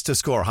the place to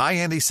score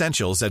high-end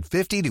essentials at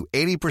 50 to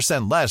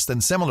 80% less than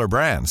similar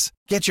brands.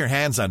 Get your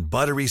hands on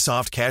buttery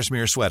soft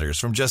cashmere sweaters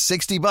from just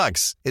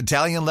 $60,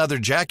 Italian leather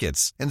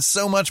jackets, and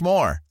so much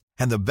more.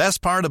 And the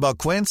best part about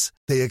Quince,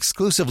 they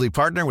exclusively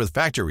partner with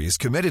factories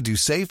committed to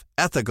safe,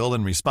 ethical,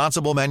 and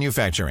responsible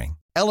manufacturing.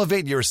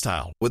 Elevate your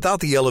style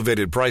without the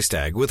elevated price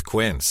tag with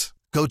Quince.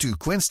 Go to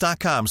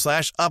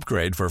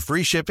quince.com/upgrade for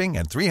free shipping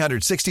and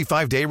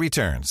 365-day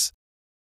returns.